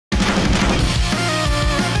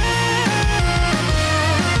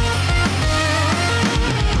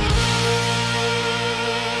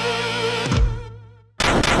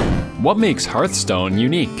What makes Hearthstone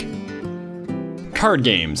unique? Card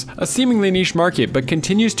games, a seemingly niche market but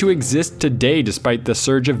continues to exist today despite the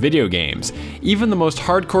surge of video games. Even the most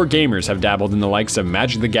hardcore gamers have dabbled in the likes of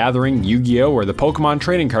Magic the Gathering, Yu-Gi-Oh, or the Pokemon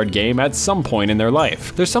trading card game at some point in their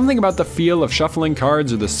life. There's something about the feel of shuffling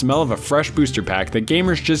cards or the smell of a fresh booster pack that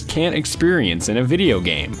gamers just can't experience in a video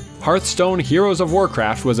game. Hearthstone Heroes of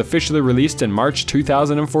Warcraft was officially released in March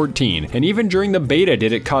 2014, and even during the beta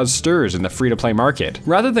did it cause stirs in the free-to-play market.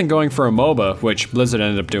 Rather than going for a MOBA, which Blizzard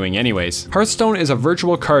ended up doing anyways, Hearthstone is a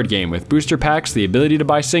virtual card game with booster packs, the ability to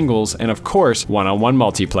buy singles, and of course, one-on-one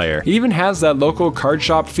multiplayer. It even has that local card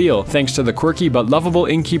shop feel thanks to the quirky but lovable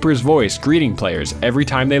innkeeper's voice greeting players every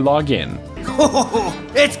time they log in. Oh,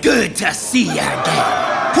 it's good to see you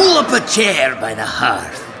again. Pull up a chair by the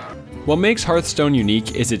hearth. What makes Hearthstone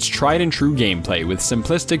unique is its tried and true gameplay with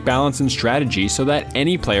simplistic balance and strategy so that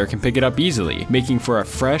any player can pick it up easily, making for a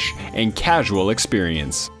fresh and casual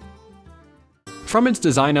experience. From its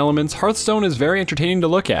design elements, Hearthstone is very entertaining to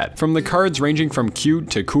look at. From the cards ranging from cute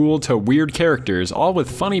to cool to weird characters, all with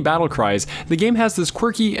funny battle cries, the game has this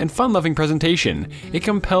quirky and fun-loving presentation. It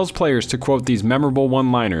compels players to quote these memorable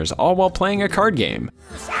one-liners, all while playing a card game.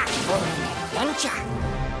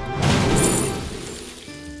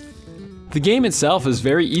 The game itself is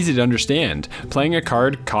very easy to understand. Playing a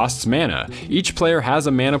card costs mana. Each player has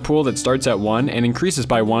a mana pool that starts at 1 and increases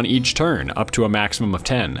by 1 each turn, up to a maximum of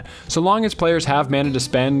 10. So long as players have mana to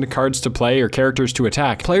spend, cards to play, or characters to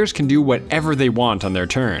attack, players can do whatever they want on their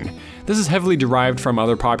turn. This is heavily derived from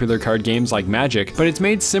other popular card games like Magic, but it's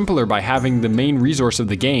made simpler by having the main resource of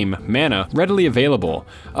the game, mana, readily available.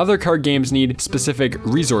 Other card games need specific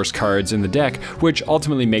resource cards in the deck, which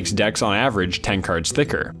ultimately makes decks on average 10 cards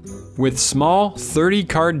thicker. With small,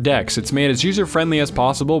 30-card decks, it's made as user-friendly as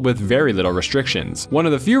possible with very little restrictions. One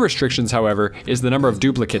of the few restrictions, however, is the number of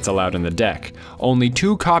duplicates allowed in the deck. Only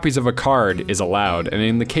 2 copies of a card is allowed, and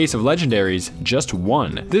in the case of legendaries, just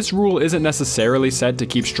 1. This rule isn't necessarily set to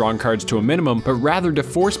keep strong cards to a minimum, but rather to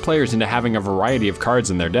force players into having a variety of cards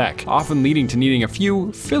in their deck, often leading to needing a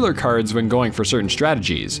few filler cards when going for certain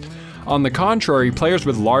strategies. On the contrary, players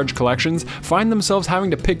with large collections find themselves having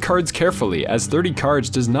to pick cards carefully, as 30 cards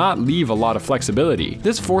does not leave a lot of flexibility.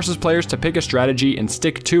 This forces players to pick a strategy and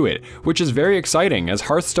stick to it, which is very exciting as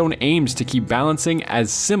Hearthstone aims to keep balancing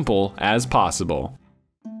as simple as possible.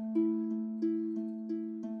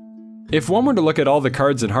 If one were to look at all the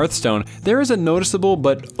cards in Hearthstone, there is a noticeable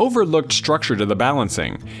but overlooked structure to the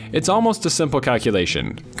balancing. It's almost a simple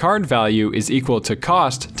calculation. Card value is equal to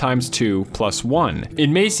cost times 2 plus 1. It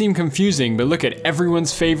may seem confusing, but look at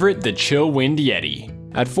everyone's favorite, the Chill Wind Yeti.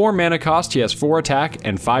 At 4 mana cost, he has 4 attack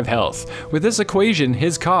and 5 health. With this equation,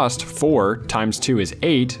 his cost, 4 times 2 is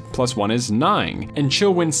 8, plus 1 is 9. And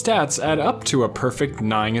Chillwind stats add up to a perfect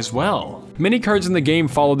 9 as well. Many cards in the game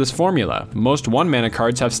follow this formula. Most 1 mana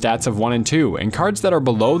cards have stats of 1 and 2, and cards that are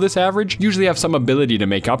below this average usually have some ability to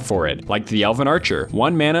make up for it, like the Elven Archer,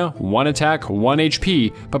 1 mana, 1 attack, 1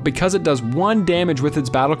 HP, but because it does 1 damage with its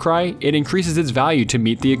battle cry, it increases its value to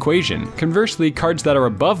meet the equation. Conversely, cards that are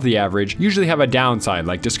above the average usually have a downside,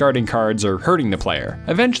 like discarding cards or hurting the player.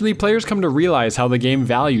 Eventually, players come to realize how the game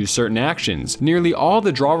values certain actions. Nearly all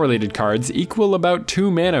the draw-related cards equal about 2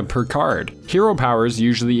 mana per card. Hero powers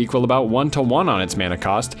usually equal about 1 to 1 on its mana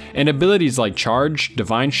cost, and abilities like Charge,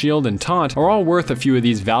 Divine Shield, and Taunt are all worth a few of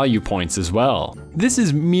these value points as well. This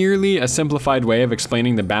is merely a simplified way of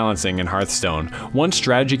explaining the balancing in Hearthstone. Once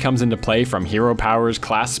strategy comes into play, from hero powers,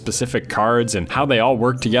 class-specific cards, and how they all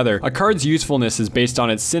work together, a card's usefulness is based on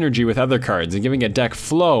its synergy with other cards and giving a deck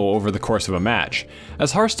flow over the course of a match.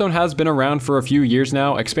 As Hearthstone has been around for a few years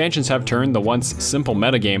now, expansions have turned the once simple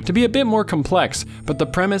metagame to be a bit more complex, but the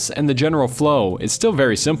premise and the general flow is still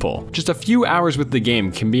very simple. Just a few hours with the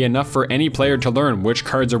game can be enough for any player to learn which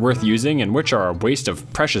cards are worth using and which are a waste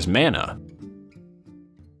of precious mana.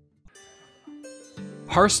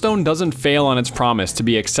 Hearthstone doesn't fail on its promise to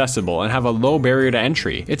be accessible and have a low barrier to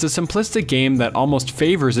entry. It's a simplistic game that almost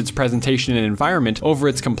favors its presentation and environment over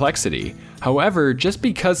its complexity. However, just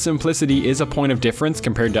because simplicity is a point of difference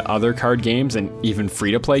compared to other card games and even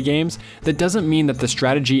free-to-play games, that doesn't mean that the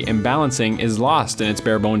strategy and balancing is lost in its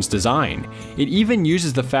bare-bones design. It even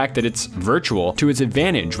uses the fact that it's virtual to its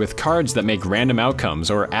advantage with cards that make random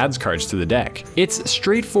outcomes or adds cards to the deck. Its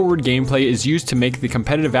straightforward gameplay is used to make the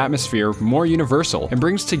competitive atmosphere more universal and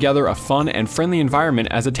brings together a fun and friendly environment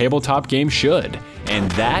as a tabletop game should. And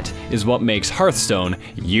that is what makes Hearthstone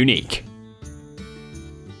unique.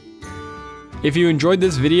 If you enjoyed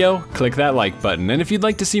this video, click that like button, and if you'd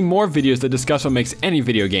like to see more videos that discuss what makes any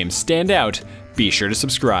video game stand out, be sure to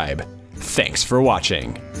subscribe. Thanks for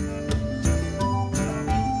watching.